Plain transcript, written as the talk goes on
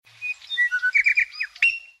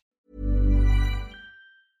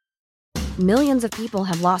Millions of people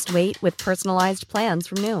have lost weight with personalized plans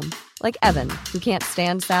from Noom. Like Evan, who can't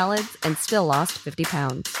stand salads and still lost 50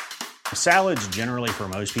 pounds. Salads generally for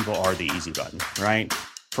most people are the easy button, right?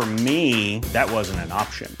 For me, that wasn't an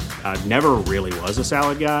option. I never really was a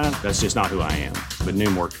salad guy. That's just not who I am. But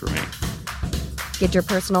Noom worked for me. Get your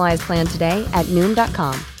personalized plan today at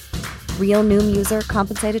Noom.com. Real Noom user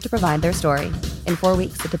compensated to provide their story. In 4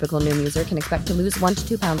 weeks, the typical Noom user can expect to lose 1 to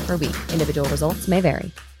 2 pounds per week. Individual results may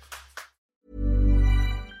vary.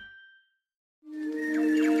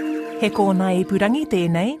 He kōna ipurangi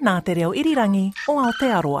tēnei nā te reo irirangi o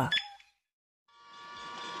Aotearoa.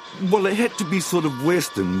 Well, it had to be sort of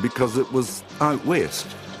Western because it was out West.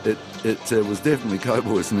 It was definitely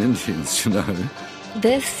cowboys and Indians, you know.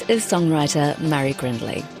 This is songwriter Murray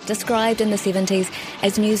Grindley, described in the 70s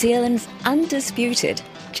as New Zealand's undisputed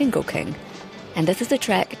Jingle King. And this is a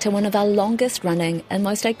track to one of our longest-running and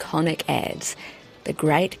most iconic ads, the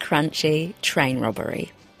Great Crunchy Train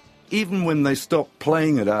Robbery. Even when they stopped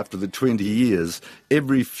playing it after the 20 years,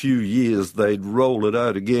 every few years they'd roll it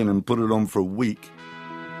out again and put it on for a week.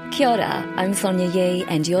 Kia ora, I'm Sonia Yee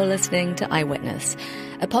and you're listening to Eyewitness,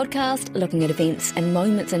 a podcast looking at events and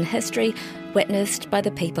moments in history witnessed by the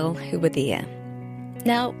people who were there.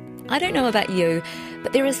 Now, I don't know about you,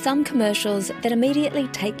 but there are some commercials that immediately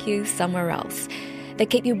take you somewhere else. They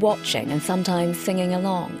keep you watching and sometimes singing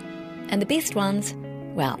along. And the best ones,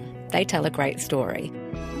 well, they tell a great story.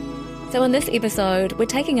 So in this episode, we're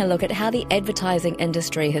taking a look at how the advertising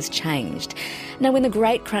industry has changed. Now, when the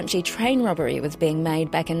Great Crunchy Train Robbery was being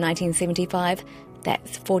made back in 1975,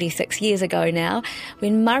 that's 46 years ago now,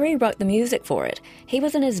 when Murray wrote the music for it, he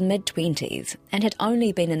was in his mid-20s and had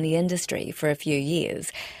only been in the industry for a few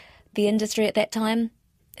years. The industry at that time,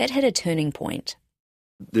 it hit a turning point.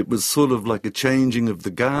 It was sort of like a changing of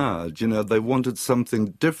the guard, you know, they wanted something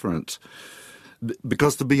different.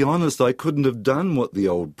 Because, to be honest, I couldn't have done what the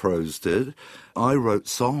old pros did. I wrote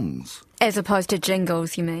songs. As opposed to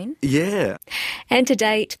jingles, you mean? Yeah. And to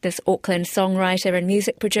date, this Auckland songwriter and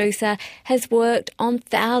music producer has worked on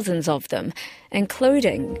thousands of them,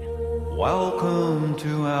 including Welcome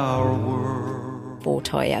to our world. For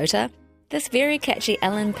Toyota, this very catchy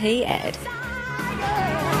L&P ad.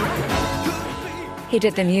 He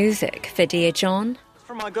did the music for Dear John.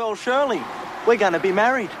 For my girl Shirley, we're going to be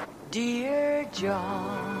married. Dear John,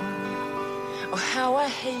 oh how I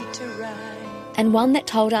hate to ride. And one that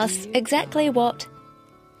told us exactly what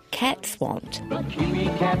cats want. The Kiwi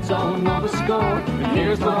cats all know the score. And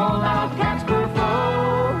here's what all our cats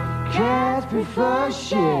prefer. Cats prefer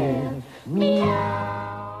Chef.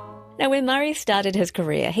 Meow. Now, when Murray started his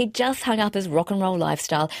career, he'd just hung up his rock and roll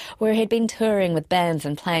lifestyle, where he'd been touring with bands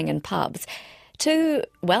and playing in pubs, to,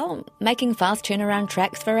 well, making fast turnaround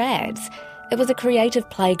tracks for ads. It was a creative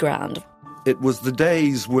playground. It was the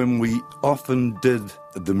days when we often did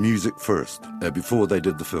the music first, before they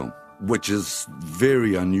did the film, which is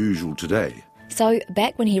very unusual today. So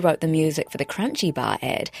back when he wrote the music for the Crunchy Bar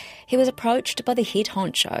ad, he was approached by the head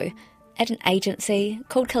honcho at an agency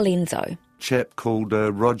called Colenso. Chap called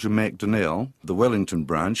Roger McDonnell, the Wellington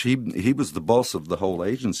branch. He was the boss of the whole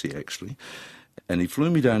agency, actually. And he flew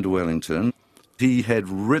me down to Wellington. He had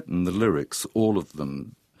written the lyrics, all of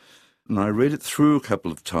them. And I read it through a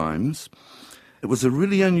couple of times. It was a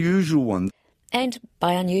really unusual one. And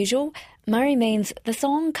by unusual, Murray means the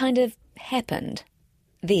song kind of happened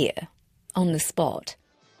there, on the spot.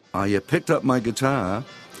 I picked up my guitar,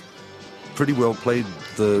 pretty well played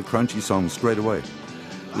the Crunchy song straight away.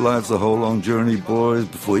 Life's a whole long journey, boys.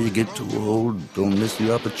 Before you get too old, don't miss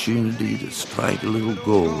the opportunity to strike a little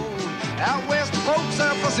gold. Out west, folks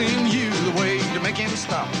are fussing you. The way to make him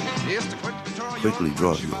stop is to quickly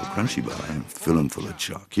draw your Crunchy Bar and fill him full of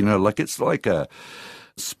chalk. You know, like it's like a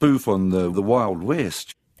spoof on the Wild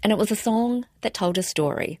West. And it was a song that told a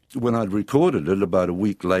story. When I'd recorded it about a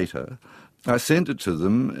week later, I sent it to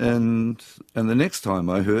them, and the next time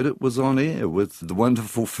I heard it was on air with the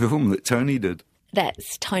wonderful film that Tony did.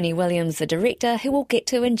 That's Tony Williams, the director, who we'll get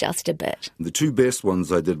to in just a bit. The two best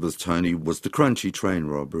ones I did with Tony was the Crunchy Train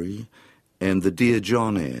Robbery and the Dear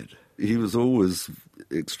John ad. He was always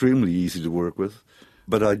extremely easy to work with,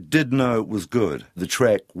 but I did know it was good. The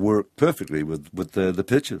track worked perfectly with the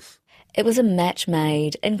pitches. It was a match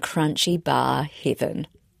made in Crunchy Bar heaven.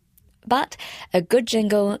 But a good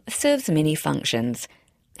jingle serves many functions.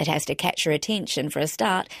 It has to catch your attention for a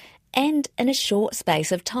start, and in a short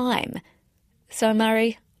space of time. So,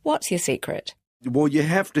 Murray, what's your secret? Well, you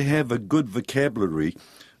have to have a good vocabulary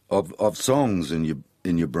of songs in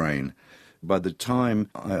your brain. By the time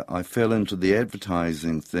I fell into the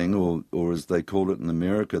advertising thing, or as they call it in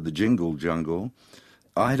America, the jingle jungle,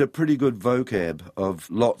 I had a pretty good vocab of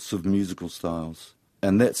lots of musical styles.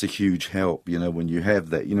 And that's a huge help, you know, when you have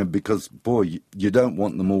that, you know, because, boy, you don't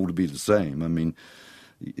want them all to be the same. I mean,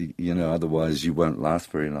 you know, otherwise you won't last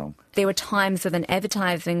very long. There were times within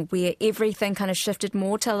advertising where everything kind of shifted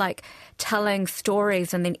more to like telling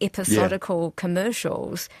stories and then episodical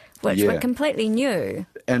commercials, which were completely new.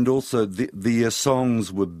 And also the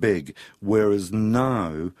songs were big, whereas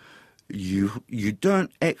now you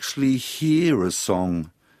don't actually hear a song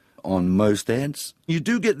on most ads. You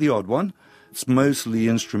do get the odd one. It's mostly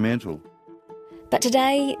instrumental. But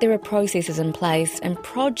today there are processes in place and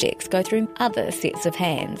projects go through other sets of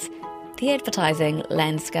hands. The advertising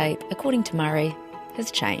landscape, according to Murray,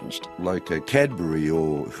 has changed. Like a Cadbury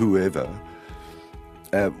or whoever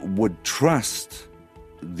would trust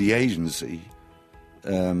the agency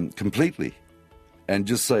completely and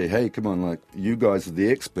just say, hey, come on, like, you guys are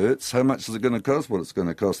the experts. How much is it going to cost? Well, it's going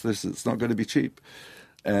to cost this. It's not going to be cheap.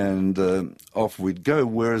 And off we'd go,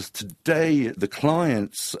 whereas today the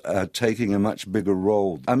clients are taking a much bigger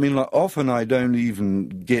role. I mean, like, often I don't even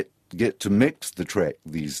get to mix the track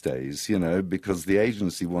these days, you know, because the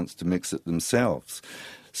agency wants to mix it themselves.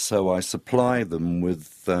 So I supply them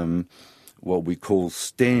with what we call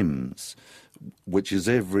stems, which is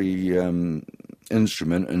every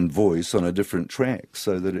instrument and voice on a different track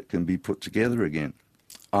so that it can be put together again.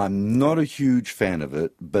 I'm not a huge fan of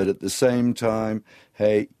it, but at the same time,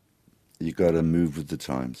 hey, you got to move with the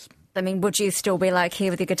times. I mean, would you still be like,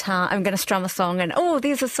 here with your guitar, I'm going to strum a song and, oh,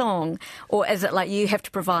 there's a song? Or is it like you have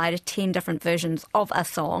to provide 10 different versions of a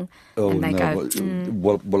song? Oh, and they no.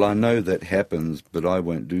 go, Well, I know that happens, but I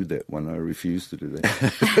won't do that one. I refuse to do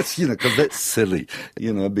that. You know, because that's silly,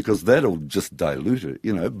 you know, because that'll just dilute it,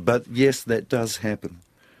 you know. But yes, that does happen.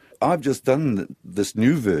 I've just done this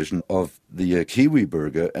new version of the Kiwi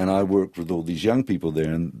Burger, and I worked with all these young people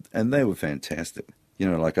there, and they were fantastic. You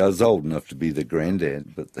know, like, I was old enough to be the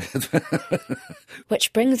granddad, but...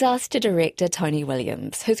 Which brings us to director Tony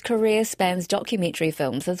Williams, whose career spans documentary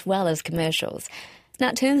films as well as commercials. Now,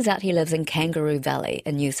 it turns out he lives in Kangaroo Valley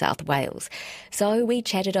in New South Wales, so we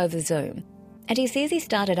chatted over Zoom, and he says he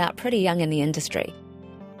started out pretty young in the industry.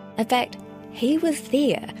 In fact, he was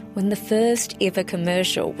there when the first ever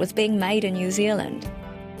commercial was being made in New Zealand.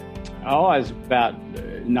 Oh, I was about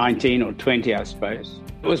 19 or 20, I suppose.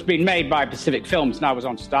 It was being made by Pacific Films, and I was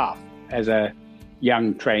on staff as a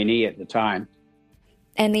young trainee at the time.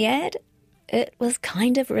 And the ad? It was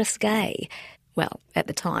kind of risque. Well, at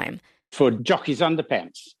the time. For Jockey's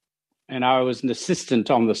Underpants. And I was an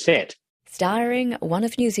assistant on the set. Starring one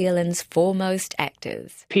of New Zealand's foremost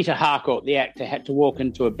actors. Peter Harcourt, the actor, had to walk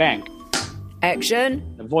into a bank.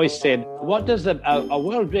 Action. The voice said, what does a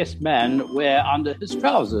well-dressed man wear under his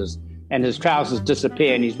trousers? And his trousers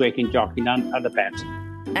disappear and he's wearing Jockey Underpants.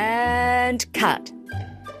 And cut.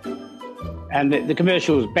 And the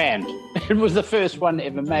commercial was banned. It was the first one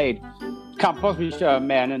ever made. Can't possibly show a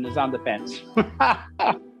man in his underpants.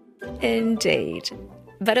 Indeed.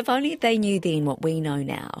 But if only they knew then what we know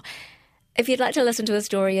now. If you'd like to listen to a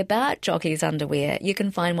story about Jockey's underwear, you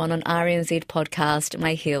can find one on RNZ podcast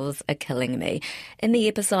My Heels Are Killing Me, in the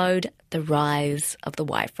episode The Rise of the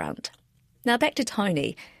Y-Front. Now back to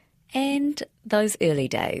Tony and those early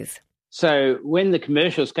days. So when the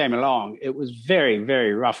commercials came along, it was very,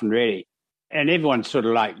 very rough and ready. And everyone sort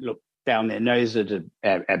of like looked down their nose at it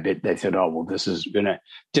a bit. They said, oh, well, this is going to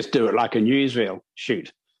just do it like a newsreel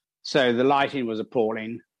shoot. So the lighting was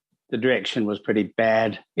appalling. The direction was pretty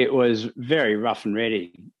bad. It was very rough and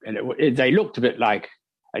ready. And they looked a bit like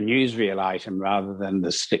a newsreel item rather than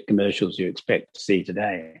the slick commercials you expect to see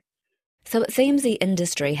today. So it seems the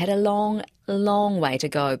industry had a long, long way to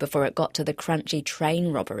go before it got to the crunchy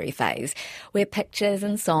train robbery phase, where pictures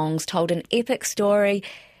and songs told an epic story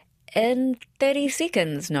in 30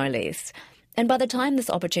 seconds, no less. And by the time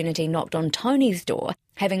this opportunity knocked on Tony's door,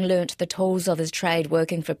 having learnt the tools of his trade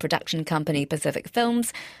working for production company Pacific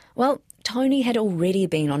Films, well, Tony had already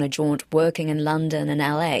been on a jaunt working in London and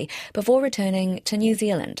LA before returning to New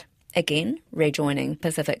Zealand, again rejoining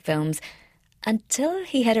Pacific Films, until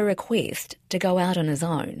he had a request to go out on his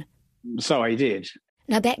own. So I did.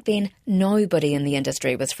 Now, back then, nobody in the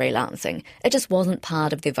industry was freelancing. It just wasn't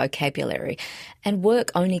part of their vocabulary, and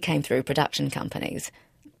work only came through production companies.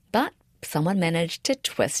 But someone managed to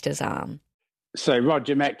twist his arm. So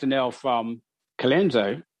Roger McDonnell from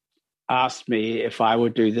Colenso asked me if I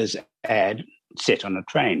would do this ad set on a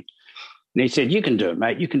train. And he said, you can do it,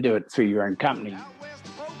 mate. You can do it through your own company.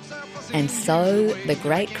 And so the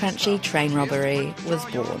Great Crunchy Train Robbery was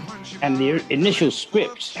born. And the initial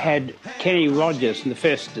script had Kenny Rogers in the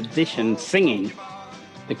first edition singing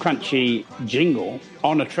the Crunchy jingle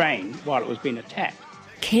on a train while it was being attacked.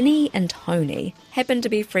 Kenny and Tony happened to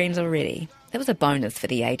be friends already. It was a bonus for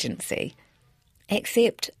the agency.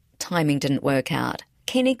 Except timing didn't work out.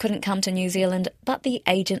 Kenny couldn't come to New Zealand, but the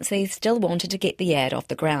agency still wanted to get the ad off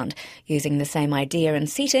the ground, using the same idea and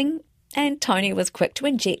setting, and Tony was quick to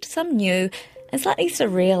inject some new and slightly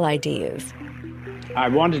surreal ideas. I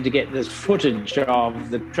wanted to get this footage of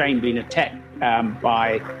the train being attacked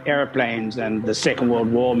by aeroplanes and the Second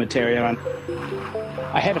World War material. And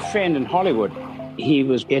I had a friend in Hollywood. He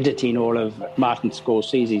was editing all of Martin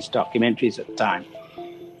Scorsese's documentaries at the time.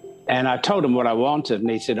 And I told him what I wanted, and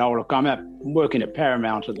he said, oh, look, I'm working at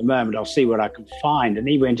Paramount at the moment. I'll see what I can find. And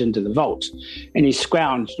he went into the vaults, and he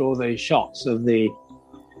scrounged all these shots of the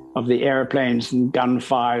aeroplanes and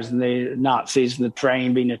gunfires and the Nazis and the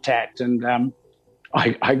train being attacked. And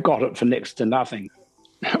I got it for next to nothing.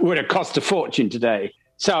 It would have cost a fortune today.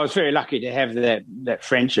 So I was very lucky to have that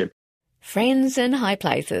friendship. Friends in high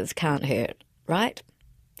places can't hurt, right?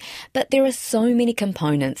 But there are so many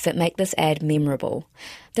components that make this ad memorable.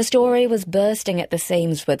 The story was bursting at the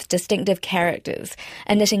seams with distinctive characters,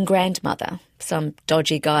 a knitting grandmother, some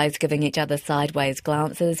dodgy guys giving each other sideways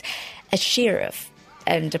glances, a sheriff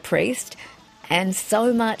and a priest, and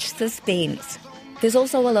so much suspense. There's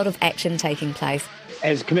also a lot of action taking place.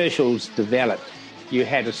 As commercials developed, you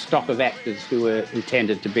had a stock of actors who were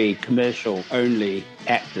intended to be commercial-only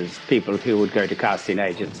actors, people who would go to casting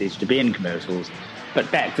agencies to be in commercials. But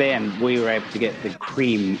back then, we were able to get the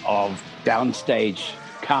cream of downstage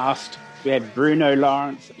cast. We had Bruno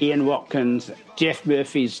Lawrence, Ian Watkins, Jeff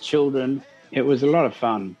Murphy's children. It was a lot of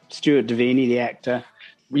fun. Stuart Davini, the actor.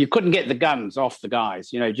 You couldn't get the guns off the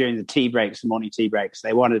guys, during the tea breaks, the morning tea breaks.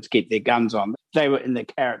 They wanted to keep their guns on. They were in the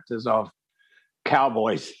characters of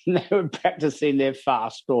cowboys. They were practicing their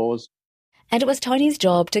fast draws. And it was Tony's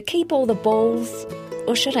job to keep all the balls,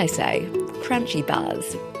 or should I say, crunchy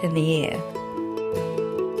bars, in the air.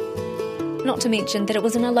 Not to mention that it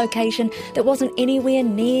was in a location that wasn't anywhere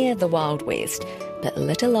near the Wild West, but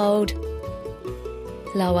little old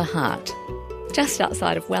Lower Hutt, just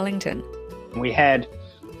outside of Wellington. We had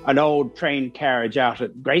an old train carriage out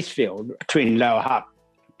at Gracefield between Lower Hutt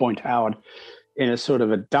and Point Howard in a sort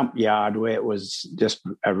of a dump yard where it was just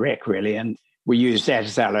a wreck, really, and we used that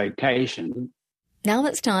as our location. Now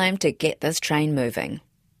it's time to get this train moving.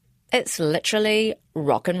 It's literally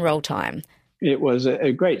rock and roll time. It was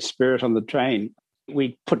a great spirit on the train.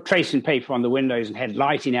 We put tracing paper on the windows and had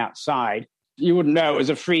lighting outside. You wouldn't know it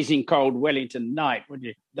was a freezing cold Wellington night, would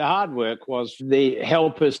you? The hard work was the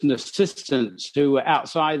helpers and assistants who were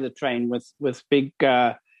outside the train with big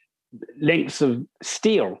lengths of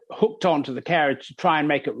steel hooked onto the carriage to try and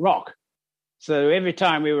make it rock. So every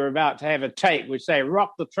time we were about to have a take, we'd say,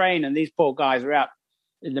 rock the train, and these poor guys were out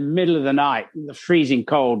in the middle of the night, in the freezing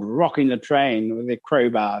cold, rocking the train with their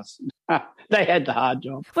crowbars. They had the hard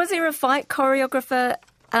job. Was there a fight choreographer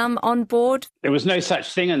on board? There was no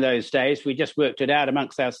such thing in those days. We just worked it out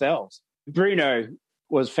amongst ourselves. Bruno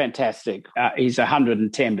was fantastic. He's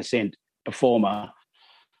 110% performer.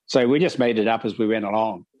 So we just made it up as we went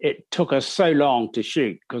along. It took us so long to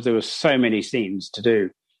shoot because there were so many scenes to do.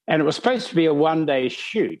 And it was supposed to be a one-day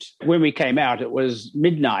shoot. When we came out, it was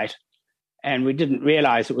midnight, and we didn't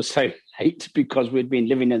realize it was so late because we'd been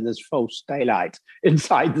living in this false daylight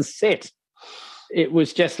inside the set. It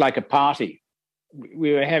was just like a party.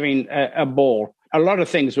 We were having a ball. A lot of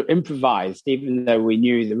things were improvised, even though we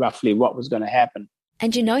knew roughly what was going to happen.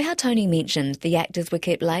 And you know how Tony mentioned the actors were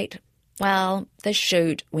kept late? Well, the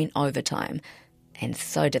shoot went overtime, and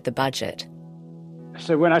so did the budget.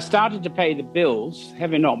 So when I started to pay the bills,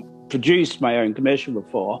 having not produced my own commercial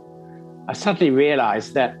before, I suddenly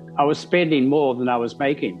realized that I was spending more than I was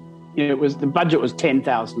making. The budget was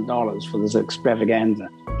 $10,000 for this extravaganza.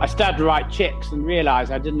 I started to write checks and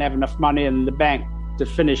realized I didn't have enough money in the bank to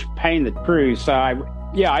finish paying the crew. So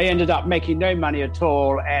I ended up making no money at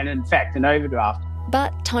all, and in fact an overdraft.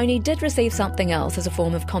 But Tony did receive something else as a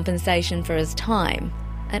form of compensation for his time,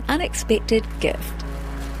 an unexpected gift.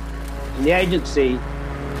 The agency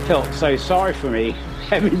felt so sorry for me,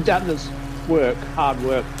 having done this hard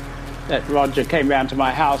work, that Roger came round to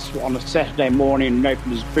my house on a Saturday morning and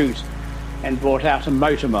opened his boot and brought out a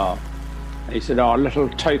motor mower. He said, a little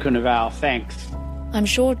token of our thanks. I'm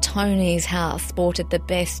sure Tony's house sported the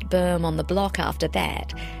best berm on the block after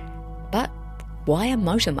that. But why a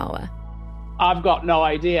motor mower? I've got no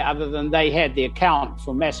idea other than they had the account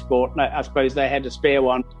for Massport, and I suppose they had a spare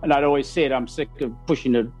one. And I'd always said I'm sick of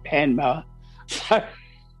pushing a hand mower. So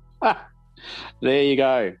there you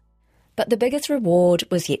go. But the biggest reward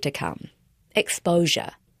was yet to come.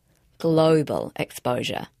 Exposure. Global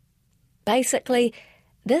exposure. Basically,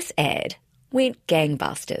 this ad went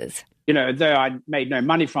gangbusters. You know, though I made no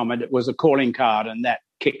money from it, it was a calling card, and that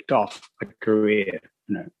kicked off a career,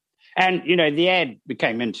 you know. And, you know, the ad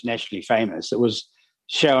became internationally famous. It was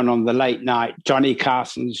shown on the late night Johnny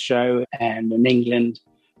Carson's show, and in England,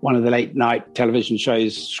 one of the late night television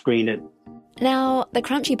shows screened it. Now, the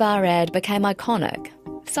Crunchy Bar ad became iconic.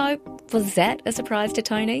 So, was that a surprise to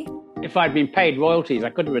Tony? If I'd been paid royalties, I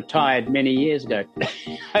could have retired many years ago.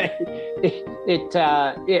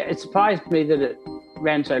 It surprised me that it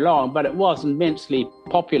ran so long, but it was immensely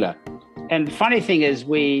popular. And the funny thing is,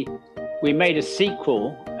 we made a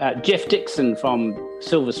sequel. Jeff Dixon from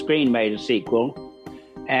Silver Screen made a sequel,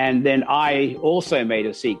 and then I also made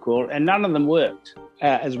a sequel, and none of them worked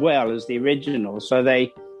as well as the original. So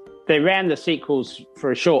they ran the sequels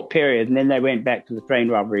for a short period, and then they went back to the train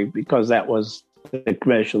robbery because that was the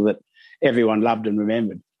commercial that everyone loved and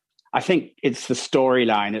remembered. I think it's the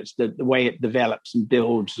storyline, it's the way it develops and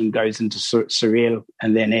builds and goes into surreal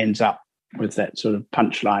and then ends up with that sort of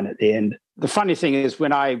punchline at the end. The funny thing is,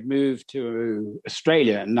 when I moved to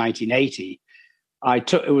Australia in 1980,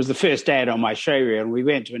 it was the first ad on my show reel, and we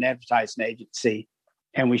went to an advertising agency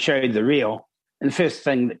and we showed the reel, and the first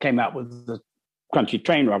thing that came up was the Crunchy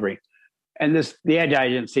train robbery. And the ad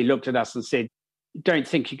agency looked at us and said, "Don't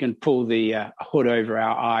think you can pull the hood over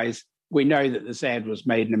our eyes. We know that this ad was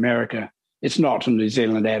made in America. It's not a New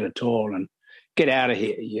Zealand ad at all. And get out of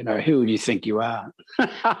here. You know, who do you think you are?"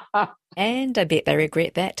 And I bet they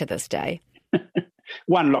regret that to this day.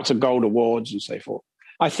 Won lots of gold awards and so forth.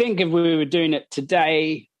 I think if we were doing it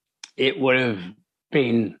today, it would have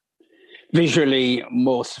been visually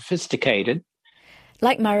more sophisticated.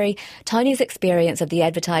 Like Murray, Tony's experience of the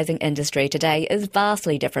advertising industry today is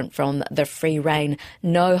vastly different from the free-rein,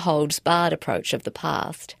 no-holds-barred approach of the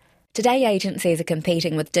past. Today, agencies are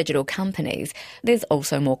competing with digital companies. There's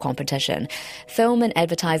also more competition. Film and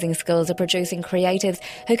advertising skills are producing creatives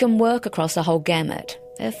who can work across the whole gamut,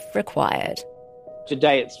 if required.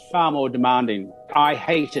 Today, it's far more demanding. I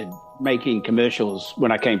hated making commercials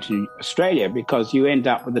when I came to Australia because you end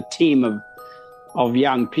up with a team of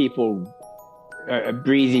young people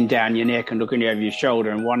breathing down your neck and looking over your shoulder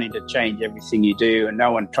and wanting to change everything you do, and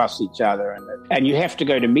no one trusts each other. And you have to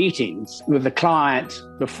go to meetings with the client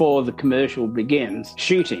before the commercial begins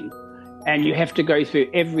shooting, and you have to go through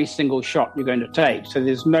every single shot you're going to take. So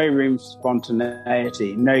there's no room for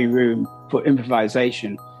spontaneity, no room for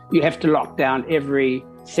improvisation. You have to lock down every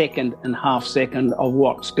second and half second of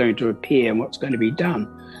what's going to appear and what's going to be done.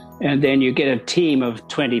 And then you get a team of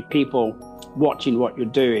 20 people watching what you're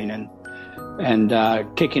doing and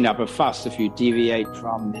kicking up a fuss if you deviate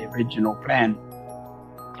from the original plan.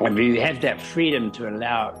 If you have that freedom to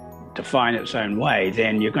allow it to find its own way,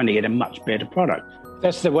 then you're going to get a much better product.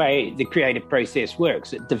 That's the way the creative process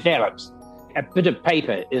works. It develops. A bit of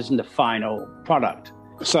paper isn't the final product.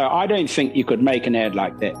 So I don't think you could make an ad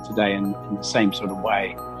like that today in the same sort of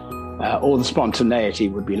way. All the spontaneity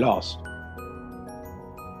would be lost.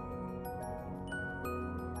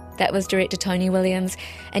 That was director Tony Williams,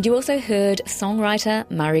 and you also heard songwriter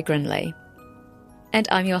Murray Grindley. And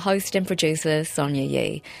I'm your host and producer, Sonia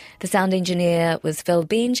Yee. The sound engineer was Phil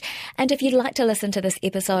Benj, and if you'd like to listen to this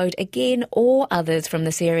episode again or others from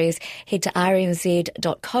the series, head to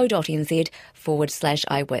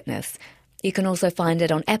rnz.co.nz/eyewitness. You can also find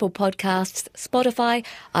it on Apple Podcasts, Spotify,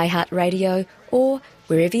 iHeartRadio, or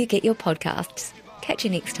wherever you get your podcasts. Catch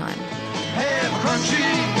you next time. Have a crunchy,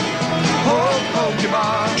 hokey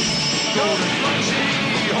bar. Go to crunchy,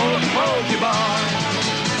 hokey bar.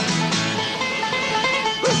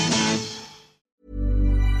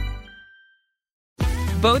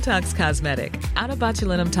 Botox Cosmetic, out of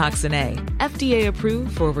botulinum toxin A, FDA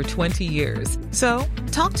approved for over 20 years. So,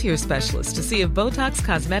 talk to your specialist to see if Botox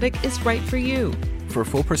Cosmetic is right for you. For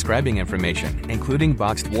full prescribing information, including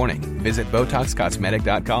boxed warning, visit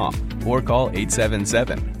BotoxCosmetic.com or call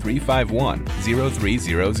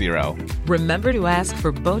 877-351-0300. Remember to ask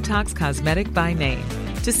for Botox Cosmetic by name.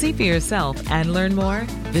 To see for yourself and learn more,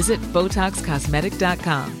 visit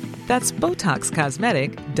BotoxCosmetic.com. That's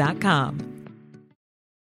BotoxCosmetic.com.